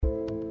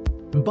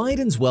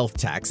Biden's Wealth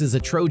Tax is a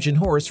Trojan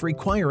Horse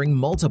Requiring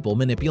Multiple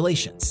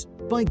Manipulations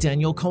by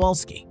Daniel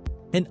Kowalski,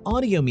 an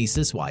audio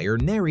Mises Wire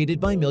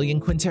narrated by Millian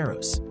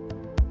Quinteros.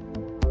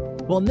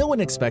 While no one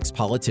expects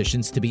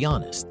politicians to be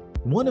honest,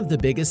 one of the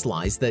biggest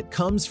lies that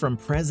comes from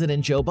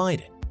President Joe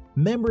Biden,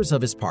 members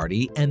of his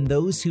party, and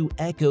those who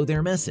echo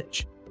their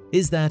message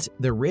is that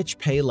the rich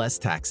pay less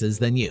taxes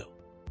than you.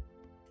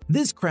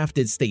 This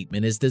crafted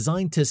statement is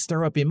designed to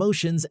stir up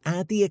emotions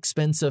at the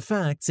expense of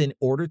facts in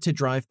order to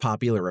drive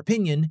popular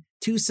opinion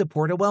to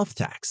support a wealth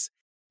tax,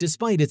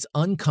 despite its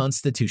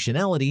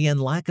unconstitutionality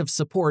and lack of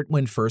support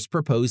when first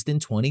proposed in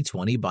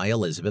 2020 by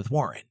Elizabeth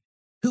Warren,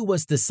 who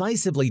was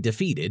decisively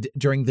defeated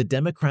during the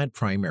Democrat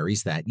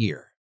primaries that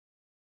year.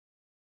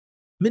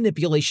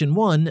 Manipulation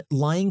 1: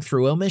 Lying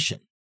through omission.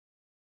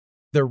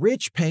 The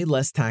rich pay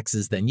less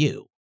taxes than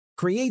you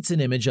creates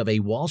an image of a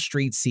Wall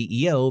Street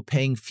CEO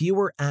paying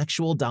fewer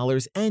actual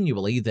dollars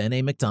annually than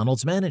a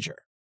McDonald's manager.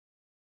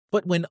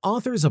 But when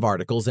authors of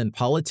articles and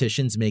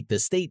politicians make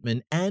this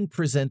statement and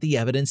present the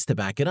evidence to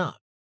back it up,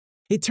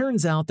 it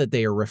turns out that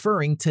they are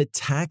referring to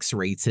tax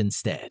rates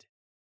instead.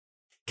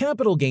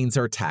 Capital gains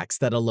are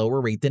taxed at a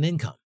lower rate than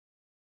income.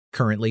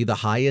 Currently, the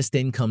highest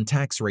income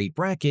tax rate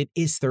bracket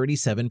is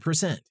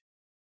 37%,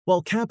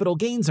 while capital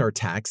gains are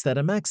taxed at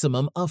a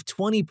maximum of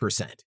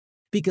 20%,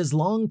 because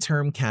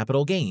long-term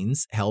capital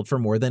gains held for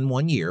more than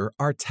 1 year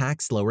are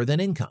taxed lower than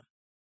income.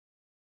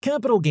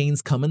 Capital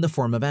gains come in the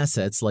form of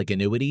assets like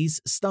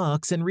annuities,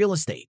 stocks, and real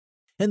estate,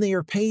 and they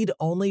are paid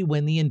only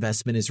when the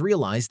investment is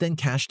realized and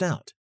cashed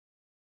out.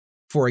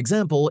 For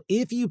example,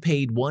 if you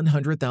paid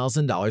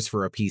 $100,000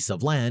 for a piece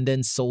of land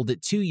and sold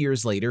it 2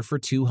 years later for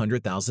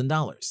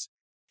 $200,000,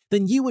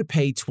 then you would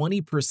pay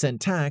 20%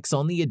 tax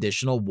on the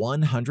additional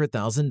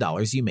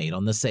 $100,000 you made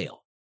on the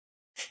sale.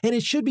 And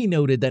it should be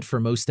noted that for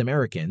most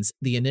Americans,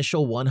 the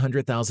initial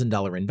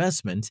 $100,000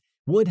 investment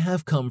would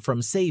have come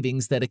from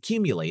savings that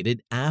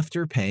accumulated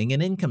after paying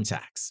an income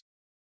tax.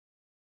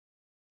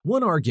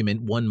 One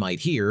argument one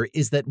might hear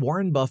is that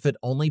Warren Buffett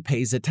only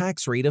pays a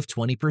tax rate of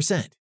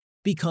 20%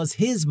 because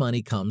his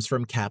money comes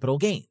from capital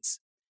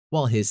gains,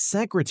 while his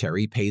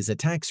secretary pays a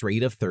tax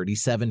rate of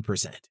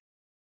 37%.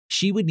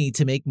 She would need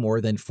to make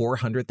more than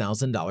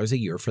 $400,000 a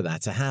year for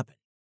that to happen.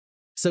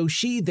 So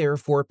she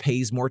therefore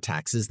pays more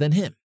taxes than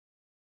him.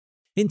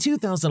 In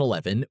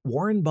 2011,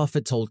 Warren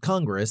Buffett told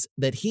Congress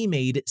that he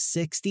made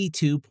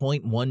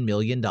 $62.1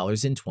 million in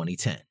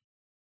 2010.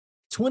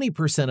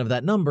 20% of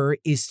that number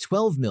is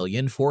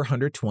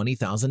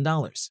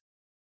 $12,420,000,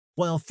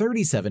 while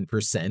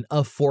 37%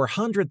 of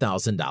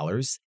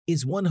 $400,000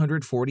 is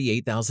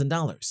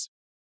 $148,000.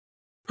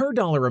 Per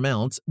dollar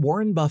amount,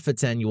 Warren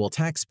Buffett's annual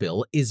tax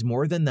bill is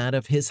more than that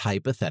of his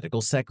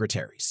hypothetical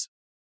secretaries.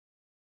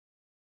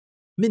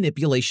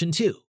 Manipulation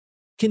 2: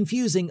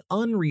 Confusing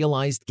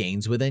unrealized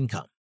gains with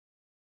income.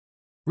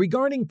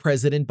 Regarding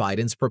President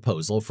Biden's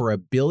proposal for a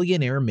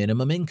billionaire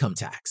minimum income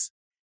tax,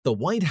 the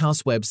White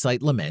House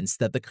website laments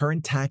that the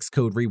current tax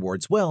code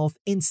rewards wealth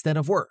instead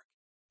of work,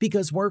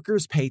 because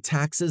workers pay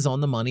taxes on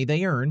the money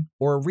they earn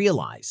or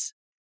realize,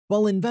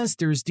 while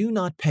investors do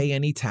not pay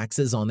any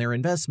taxes on their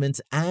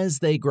investments as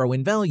they grow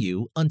in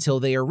value until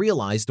they are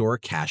realized or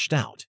cashed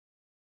out.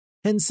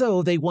 And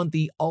so they want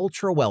the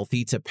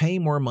ultra-wealthy to pay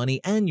more money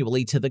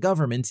annually to the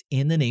government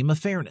in the name of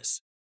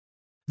fairness.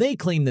 They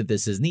claim that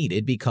this is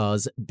needed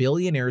because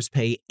billionaires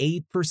pay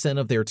 8%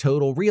 of their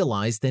total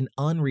realized and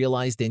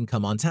unrealized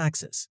income on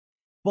taxes,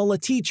 while a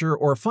teacher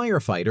or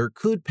firefighter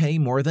could pay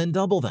more than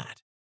double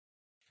that.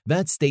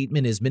 That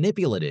statement is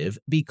manipulative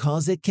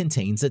because it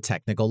contains a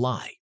technical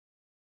lie.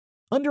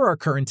 Under our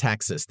current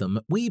tax system,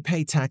 we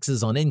pay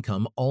taxes on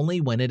income only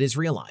when it is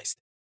realized.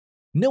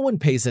 No one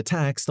pays a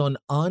tax on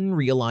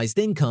unrealized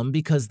income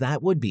because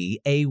that would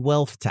be a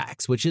wealth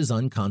tax, which is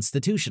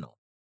unconstitutional.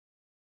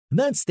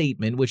 That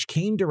statement, which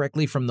came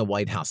directly from the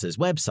White House's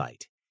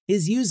website,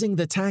 is using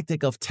the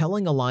tactic of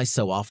telling a lie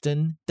so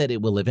often that it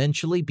will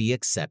eventually be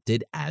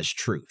accepted as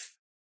truth.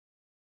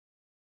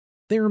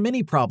 There are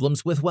many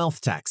problems with wealth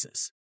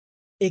taxes.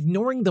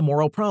 Ignoring the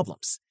moral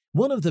problems,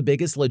 one of the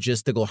biggest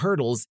logistical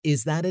hurdles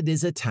is that it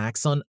is a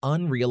tax on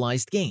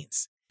unrealized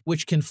gains,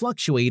 which can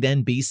fluctuate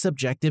and be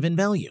subjective in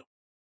value.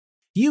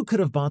 You could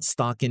have bought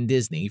stock in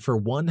Disney for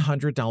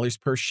 $100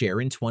 per share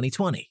in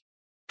 2020,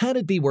 had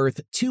it be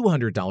worth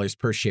 $200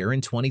 per share in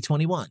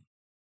 2021,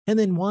 and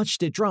then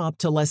watched it drop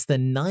to less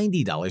than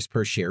 $90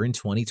 per share in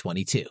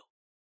 2022.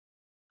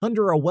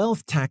 Under a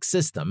wealth tax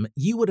system,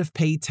 you would have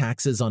paid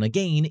taxes on a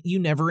gain you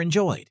never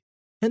enjoyed,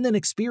 and then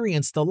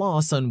experienced a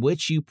loss on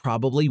which you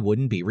probably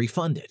wouldn't be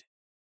refunded.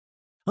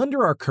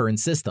 Under our current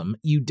system,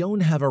 you don't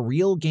have a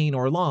real gain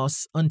or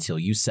loss until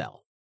you sell.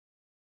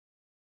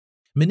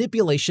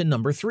 Manipulation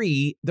number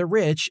 3: The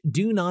rich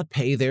do not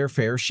pay their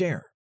fair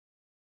share.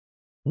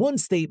 One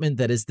statement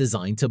that is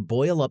designed to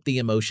boil up the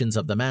emotions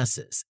of the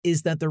masses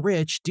is that the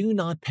rich do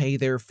not pay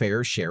their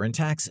fair share in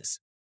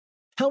taxes.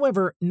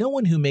 However, no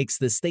one who makes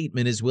this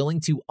statement is willing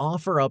to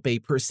offer up a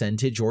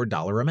percentage or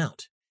dollar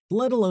amount,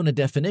 let alone a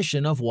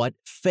definition of what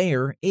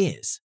fair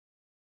is.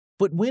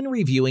 But when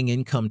reviewing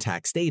income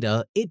tax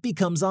data, it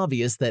becomes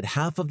obvious that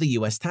half of the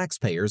U.S.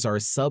 taxpayers are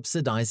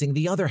subsidizing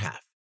the other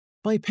half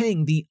by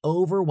paying the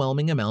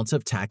overwhelming amounts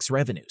of tax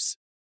revenues.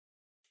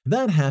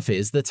 That half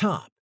is the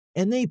top,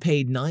 and they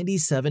paid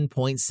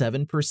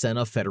 97.7%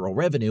 of federal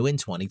revenue in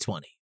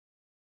 2020.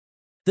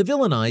 The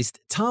villainized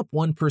top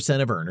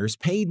 1% of earners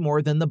paid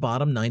more than the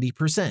bottom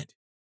 90%,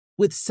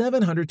 with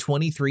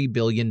 $723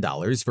 billion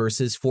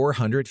versus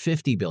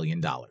 $450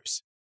 billion.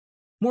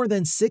 More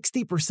than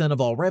 60% of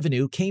all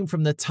revenue came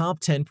from the top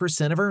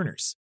 10% of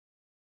earners.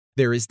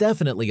 There is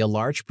definitely a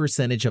large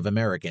percentage of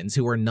Americans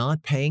who are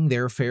not paying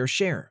their fair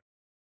share,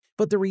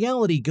 but the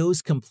reality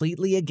goes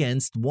completely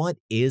against what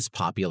is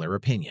popular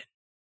opinion.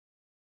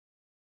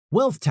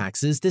 Wealth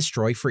taxes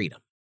destroy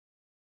freedom.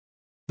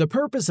 The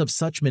purpose of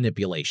such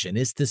manipulation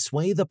is to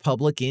sway the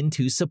public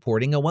into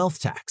supporting a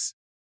wealth tax.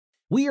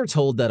 We are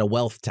told that a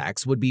wealth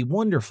tax would be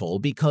wonderful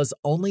because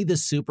only the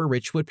super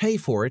rich would pay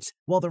for it,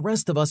 while the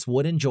rest of us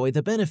would enjoy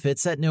the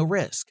benefits at no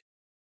risk.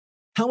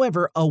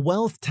 However, a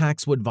wealth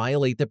tax would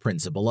violate the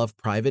principle of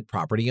private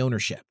property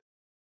ownership.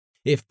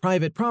 If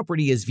private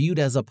property is viewed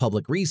as a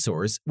public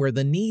resource where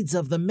the needs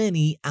of the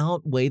many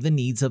outweigh the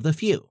needs of the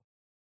few,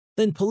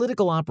 then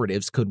political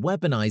operatives could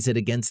weaponize it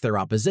against their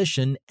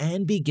opposition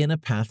and begin a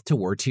path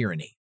toward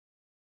tyranny.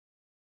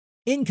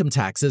 Income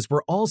taxes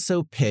were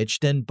also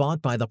pitched and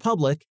bought by the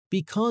public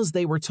because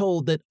they were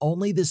told that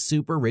only the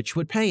super rich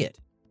would pay it.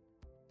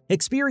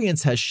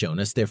 Experience has shown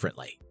us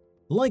differently.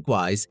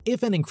 Likewise,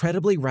 if an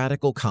incredibly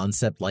radical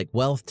concept like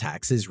wealth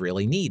tax is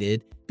really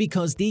needed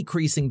because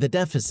decreasing the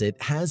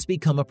deficit has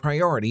become a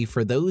priority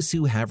for those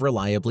who have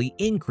reliably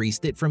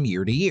increased it from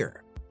year to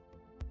year,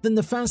 then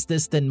the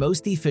fastest and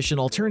most efficient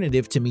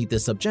alternative to meet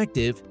this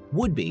objective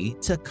would be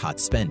to cut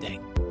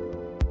spending.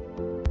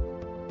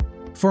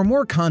 For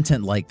more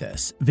content like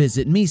this,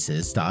 visit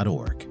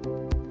Mises.org.